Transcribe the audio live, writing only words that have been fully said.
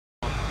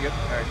Yep.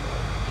 All right.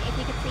 If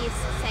you could please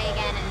say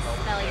again and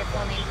spell your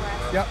full name for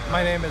us. Yep,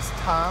 my name is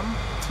Tom,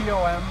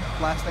 T-O-M,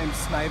 last name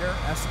Snyder,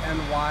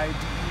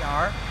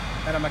 S-N-Y-D-E-R,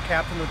 and I'm a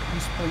captain with the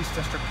East Police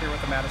District here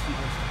with the Madison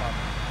Police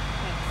Department.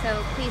 Okay, so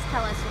please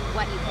tell us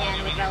what you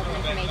can with relevant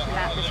information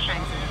about this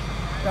crime scene.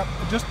 Yep,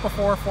 just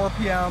before 4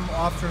 p.m.,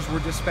 officers were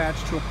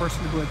dispatched to a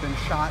person who had been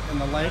shot in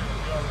the leg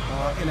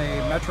in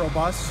a Metro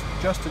bus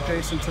just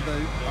adjacent to the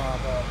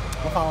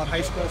LaFollette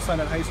High School,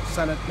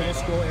 Senate Middle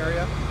School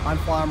area on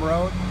Flom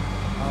Road.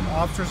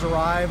 Officers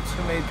arrived,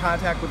 made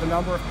contact with a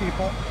number of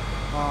people,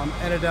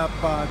 ended up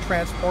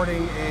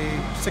transporting a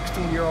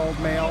 16-year-old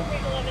male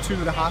to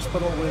the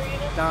hospital with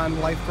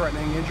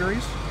non-life-threatening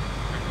injuries.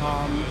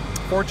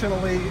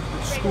 Fortunately,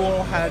 the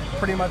school had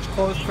pretty much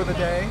closed for the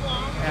day,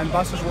 and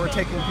buses were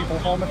taking people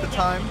home at the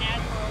time.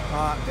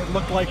 It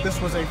looked like this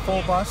was a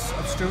full bus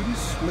of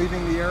students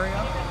leaving the area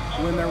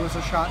when there was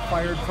a shot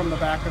fired from the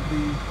back of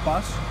the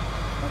bus.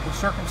 The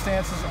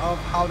circumstances of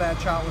how that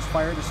shot was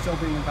fired is still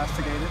being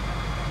investigated.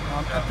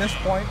 At this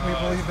point, we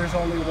believe there's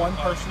only one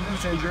person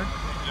who's injured.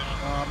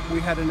 We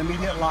had an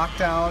immediate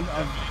lockdown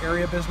of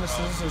area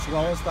businesses as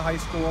well as the high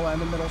school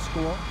and the middle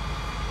school.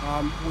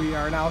 We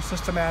are now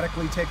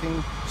systematically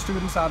taking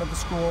students out of the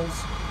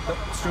schools, the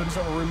students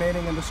that were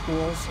remaining in the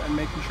schools, and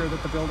making sure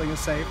that the building is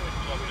safe.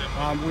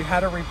 We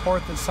had a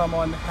report that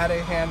someone had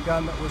a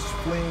handgun that was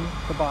fleeing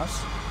the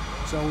bus,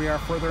 so we are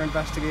further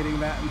investigating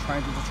that and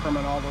trying to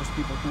determine all those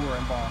people who were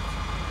involved.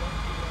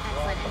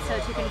 Excellent. And so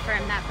to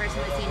confirm that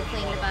person was seen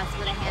fleeing the bus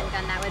with a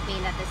handgun, that would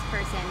mean that this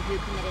person who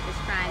committed this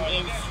crime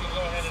is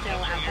still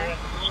out there?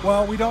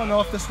 Well, we don't know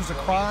if this was a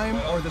crime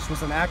or this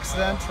was an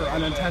accident or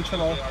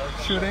unintentional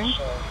shooting.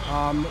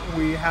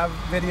 We have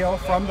video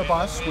from the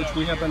bus, which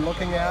we have been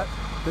looking at,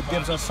 that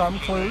gives us some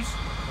clues.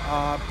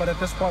 But at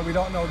this point, we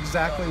don't know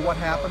exactly what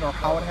happened or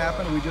how it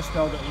happened. We just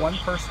know that one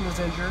person is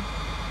injured,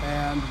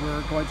 and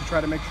we're going to try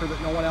to make sure that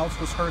no one else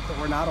was hurt that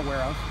we're not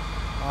aware of.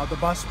 The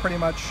bus pretty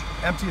much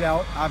emptied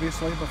out,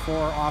 obviously,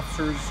 before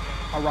officers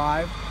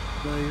arrived.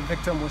 The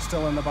victim was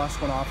still in the bus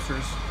when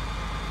officers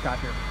got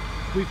here.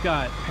 We've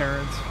got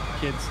parents,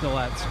 kids still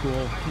at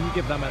school. Can you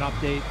give them an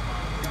update?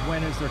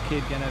 When is their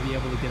kid going to be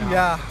able to get out?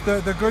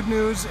 Yeah, the good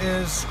news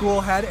is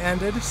school had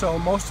ended, so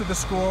most of the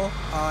school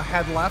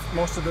had left,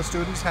 most of the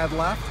students had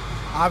left.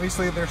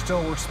 Obviously, there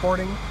still were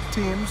sporting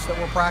teams that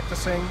were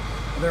practicing.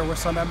 There were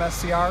some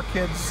MSCR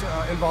kids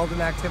involved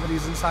in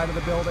activities inside of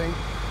the building.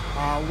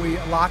 We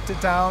locked it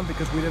down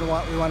because we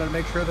wanted to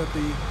make sure that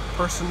the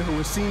person who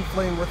was seen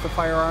fleeing with the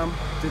firearm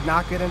did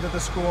not get into the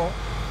school.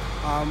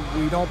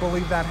 We don't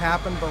believe that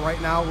happened, but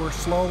right now we're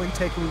slowly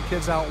taking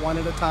kids out one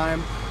at a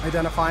time,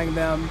 identifying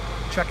them,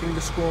 checking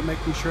the school,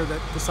 making sure that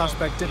the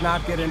suspect did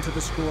not get into the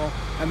school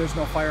and there's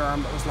no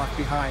firearm that was left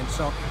behind.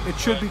 So it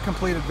should be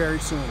completed very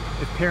soon.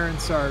 If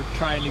parents are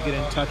trying to get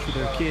in touch with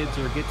their kids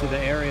or get to the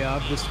area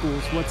of the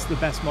schools, what's the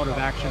best mode of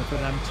action for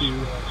them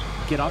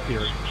to get up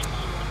here?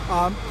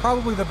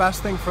 Probably the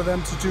best thing for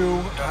them to do,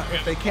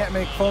 if they can't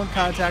make phone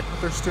contact with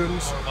their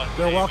students,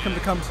 they're welcome to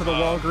come to the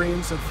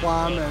Walgreens at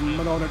Flom and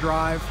Monona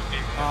Drive.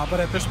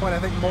 But at this point, I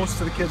think most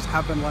of the kids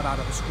have been let out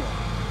of the school.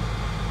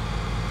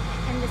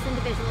 And this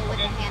individual with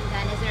the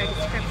handgun, is there a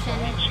description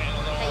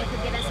that you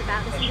could give us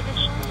about this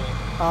individual?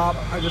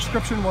 A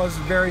description was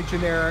very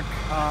generic.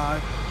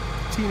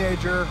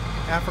 Teenager,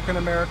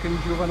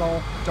 African-American,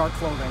 juvenile, dark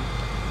clothing.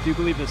 Do you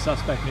believe the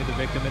suspect knew the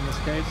victim in this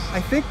case?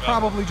 I think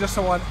probably just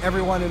so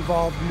everyone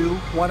involved knew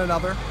one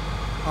another.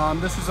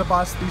 This was a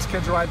bus. These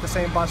kids ride the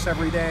same bus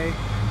every day.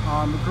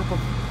 A group of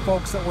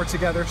folks that were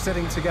together,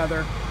 sitting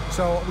together.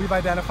 So we've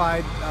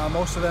identified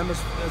most of them as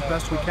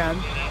best we can,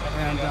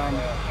 and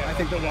I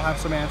think that we'll have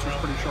some answers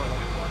pretty shortly.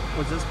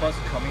 Was this bus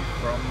coming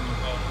from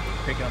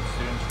picking up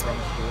students from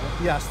school?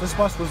 Yes, this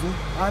bus was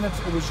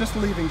it was just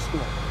leaving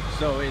school.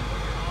 So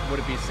would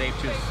it be safe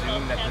to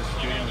assume that the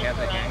student had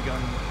the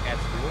handgun at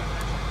school?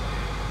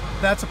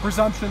 That's a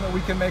presumption that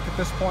we can make at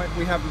this point.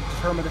 We haven't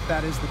determined if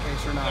that is the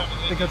case or not,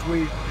 because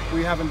we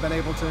haven't been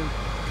able to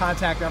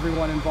contact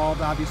everyone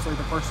involved. Obviously,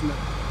 the person that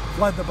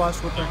fled the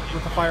bus with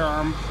the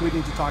firearm, we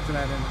need to talk to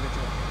that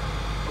individual.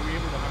 Were we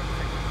able to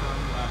 100%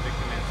 confirm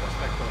victim and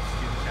suspect both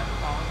students had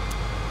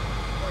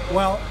followed?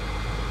 Well,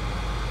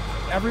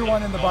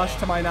 everyone in the bus,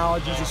 to my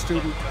knowledge, is a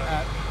student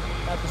at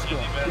the school.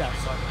 Yes.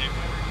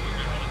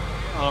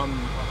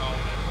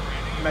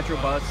 Metro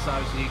bus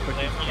obviously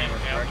equipped with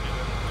cameras, correct?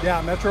 Yeah,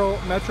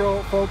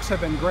 Metro folks have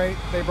been great.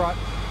 They brought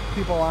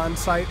people on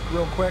site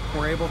real quick.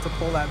 We're able to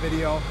pull that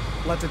video,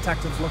 let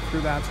detectives look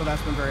through that, so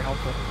that's been very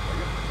helpful.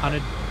 On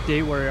a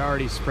day where it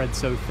already spread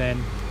so thin,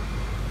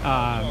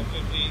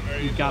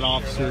 you've got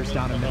officers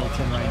down in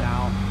Middleton right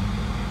now.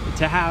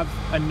 To have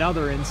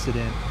another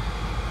incident,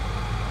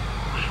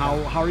 how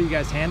are you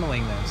guys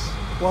handling this?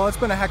 Well, it's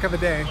been a heck of a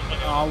day.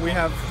 We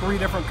have 3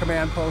 different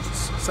command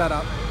posts set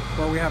up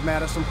where we have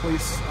Madison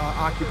Police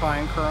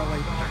occupying currently.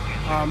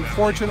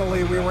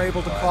 Fortunately, we were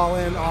able to call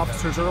in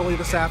officers early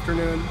this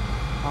afternoon.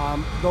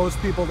 Those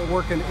people that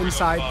work in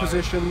inside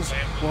positions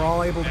were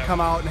all able to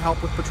come out and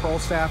help with patrol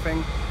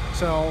staffing.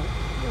 So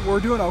we're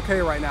doing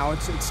okay right now.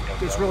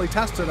 It's really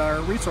tested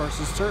our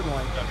resources,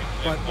 certainly,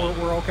 but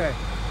we're okay.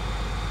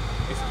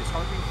 It's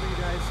disheartening for you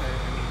guys. I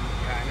mean,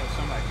 I know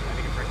some. I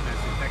think I've recognized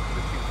the detective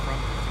or two from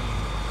the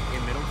scene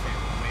in Middleton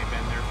who may have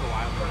been there for a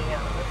while.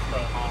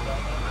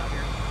 Out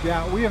here.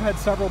 Yeah, we have had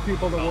several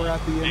people that were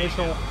at the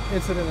initial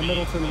incident in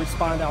Middleton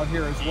respond out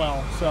here as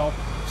well. So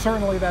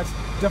certainly that's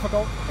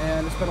difficult,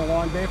 and it's been a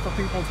long day for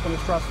people. It's been a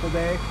stressful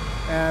day.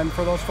 And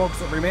for those folks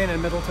that remain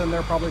in Middleton,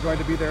 they're probably going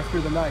to be there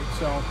through the night.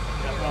 So,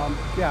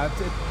 yeah,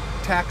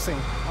 it's taxing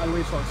on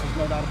resources,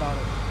 no doubt about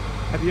it.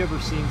 Have you ever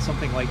seen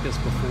something like this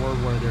before,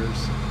 where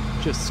there's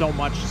just so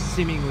much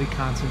seemingly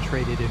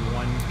concentrated in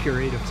one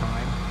period of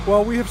time?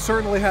 Well, we have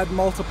certainly had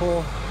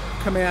multiple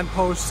command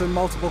posts and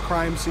multiple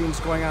crime scenes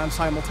going on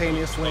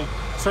simultaneously.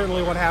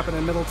 Certainly what happened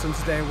in Middleton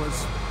today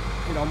was,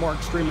 more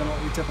extreme than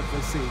what we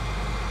typically see.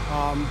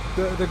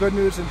 The good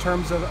news in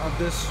terms of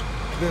this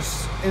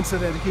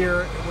incident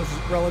here, it was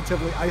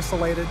relatively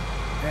isolated,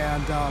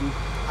 and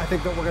I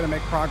think that we're going to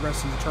make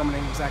progress in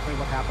determining exactly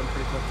what happened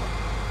pretty quickly.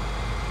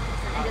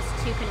 And just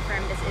to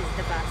confirm, this is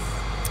the bus?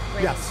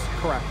 Yes,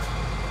 correct.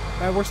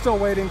 And we're still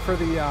waiting for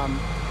the,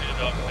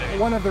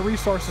 one of the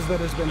resources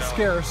that has been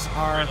scarce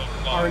are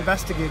our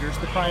investigators,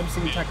 the crime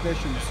scene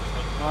technicians.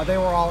 They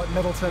were all at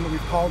Middleton.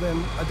 We've called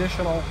in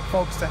additional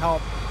folks to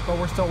help, but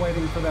we're still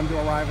waiting for them to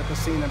arrive at the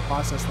scene and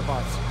process the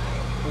bus.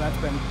 So that's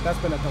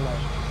been a delay.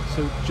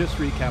 So just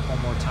recap one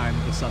more time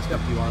the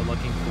suspect you are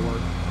looking for.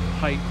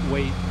 Height,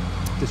 weight,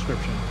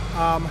 description.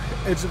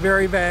 It's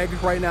very vague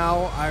right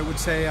now. I would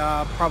say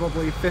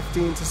probably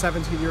 15 to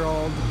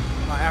 17-year-old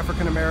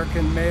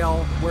African-American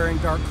male wearing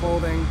dark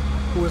clothing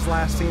who was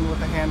last seen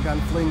with a handgun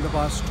fleeing the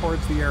bus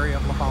towards the area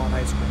of La Follette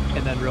High School.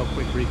 And then real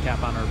quick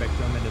recap on our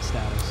victim and his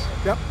status.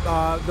 Yep,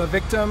 the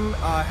victim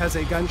has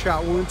a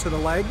gunshot wound to the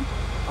leg.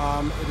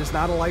 It is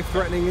not a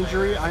life-threatening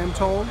injury, I am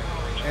told.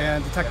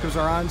 And detectives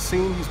are on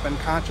scene. He's been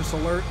conscious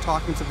alert,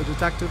 talking to the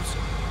detectives,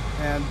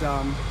 and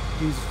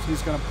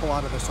he's going to pull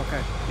out of this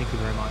okay. Thank you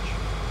very much.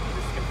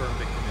 This is confirmed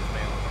victim is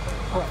male.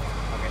 Correct.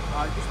 Okay.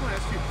 I just want to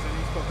ask you, because I know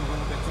you spoke a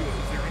little bit too,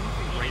 is there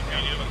anything right now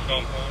that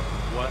indicate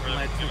what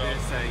led to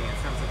this? It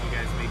sounds like you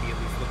guys may be at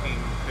least looking,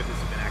 could this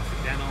have been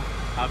accidental?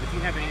 But do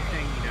you have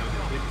anything, that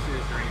witnesses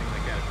or anything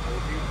like that have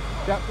told you?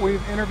 Yep,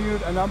 we've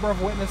interviewed a number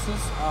of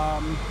witnesses.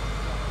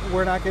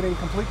 We're not getting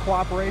complete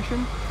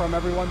cooperation from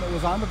everyone that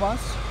was on the bus.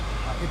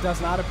 It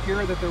does not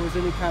appear that there was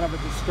any kind of a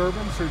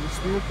disturbance or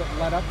dispute that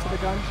led up to the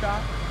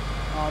gunshot.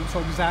 So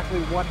exactly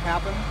what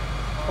happened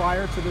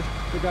prior to the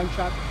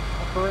gunshot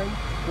occurring,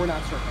 we're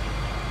not certain.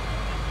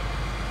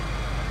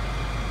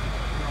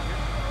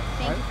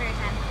 Thank you for your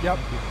time. Yep.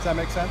 Does that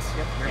make sense?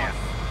 Yep. Yes.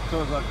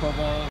 So is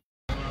Cobalt?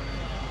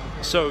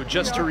 So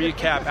just to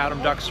recap, Adam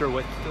Duxter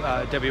with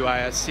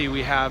WISC,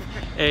 we have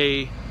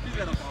a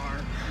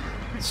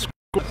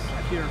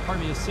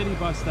a city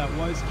bus that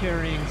was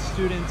carrying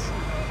students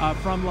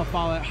from La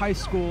Follette High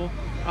School.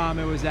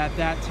 It was at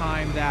that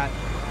time that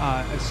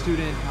a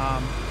student,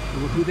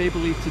 who they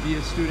believe to be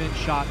a student,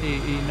 shot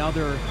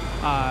another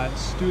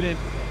student.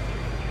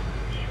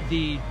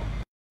 The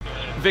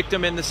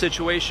victim in the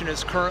situation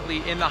is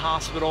currently in the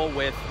hospital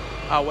with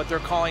what they're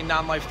calling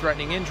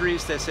non-life-threatening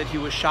injuries. They said he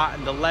was shot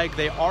in the leg.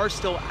 They are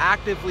still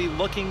actively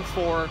looking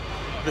for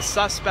the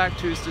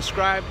suspect, who's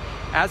described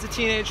as a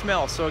teenage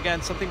male. So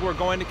again, something we're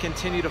going to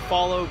continue to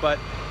follow, but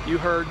you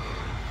heard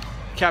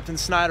Captain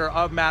Snyder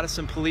of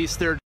Madison Police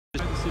there.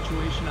 The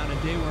situation on a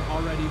day where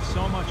already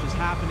so much is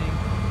happening.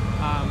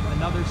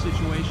 Another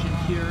situation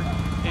here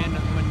in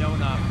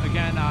Monona.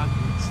 Again,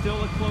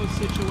 still a closed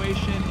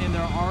situation, and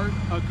there are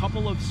a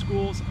couple of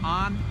schools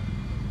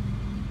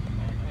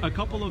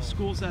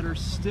that are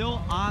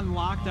still on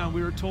lockdown.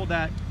 We were told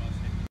that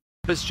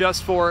it's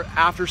just for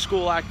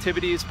after-school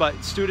activities,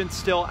 but students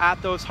still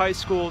at those high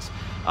schools.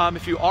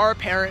 If you are a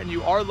parent and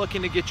you are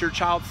looking to get your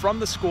child from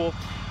the school,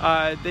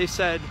 they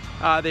said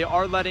they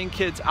are letting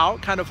kids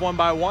out kind of one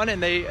by one,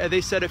 and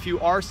they said if you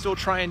are still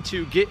trying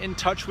to get in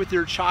touch with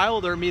your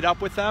child or meet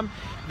up with them,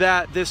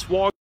 that this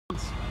Walgreens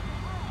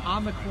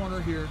on the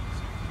corner here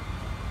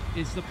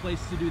is the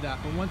place to do that.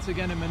 But once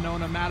again, in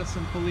Monona,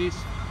 Madison Police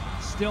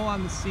still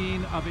on the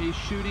scene of a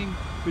shooting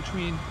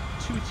between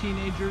two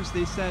teenagers.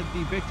 They said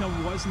the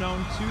victim was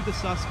known to the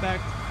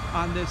suspect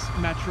on this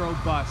Metro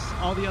bus.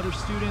 All the other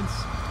students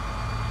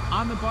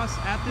on the bus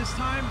at this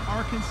time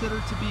are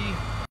considered to be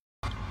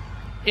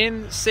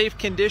in safe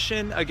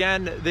condition.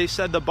 Again, they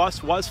said the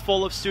bus was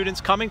full of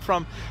students coming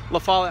from La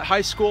Follette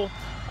High School,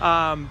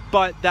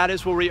 but that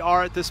is where we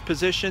are at this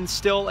position.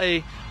 Still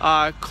a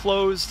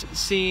closed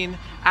scene,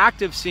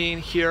 active scene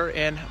here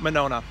in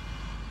Monona.